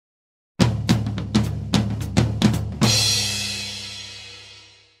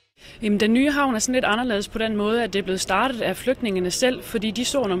Jamen, den nye havn er sådan lidt anderledes på den måde, at det er blevet startet af flygtningene selv, fordi de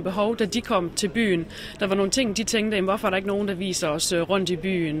så nogle behov, da de kom til byen. Der var nogle ting, de tænkte, jamen, hvorfor er der ikke nogen, der viser os rundt i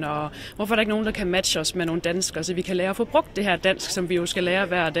byen, og hvorfor er der ikke nogen, der kan matche os med nogle danskere, så vi kan lære at få brugt det her dansk, som vi jo skal lære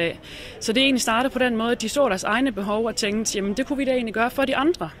hver dag. Så det er egentlig startet på den måde, at de så deres egne behov og tænkte, jamen det kunne vi da egentlig gøre for de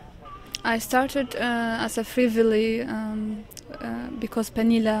andre. I started as a frivilly because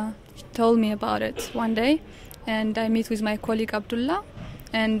Pernilla told me about it one day, and I met with my colleague Abdullah,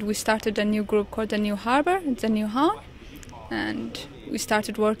 and we started a new group called the New Harbor, the New Havn, and we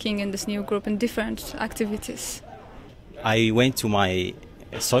started working in this new group in different activities. I went to my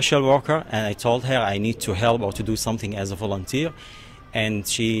social worker and I told her I need to help or to do something as a volunteer, and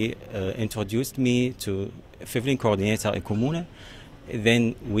she introduced me to Fivling coordinator in Kommune.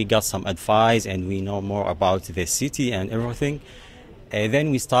 Then we got some advice and we know more about the city and everything.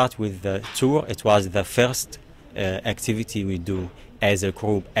 Then we start with the tour. It was the first activity we do as a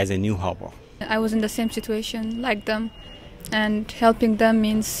group, as a new harbor. I was in the same situation like them, and helping them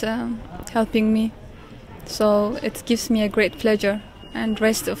means helping me. So it gives me a great pleasure and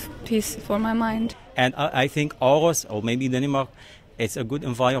rest of peace for my mind. And I think Aarhus, or maybe Denmark, it's a good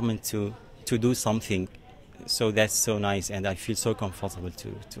environment to do something. So that's so nice, and I feel so comfortable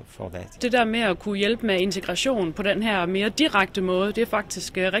for that. Det der med at kunne hjælpe med integration på den her mere direkte måde, det er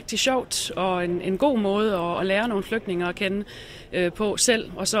faktisk rigtig sjovt og en god måde at lære nogle flygtninge at kende på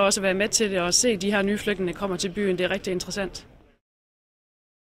selv, og så også være med til det og se de her nye flygtninge kommer til byen. Det er rigtig interessant.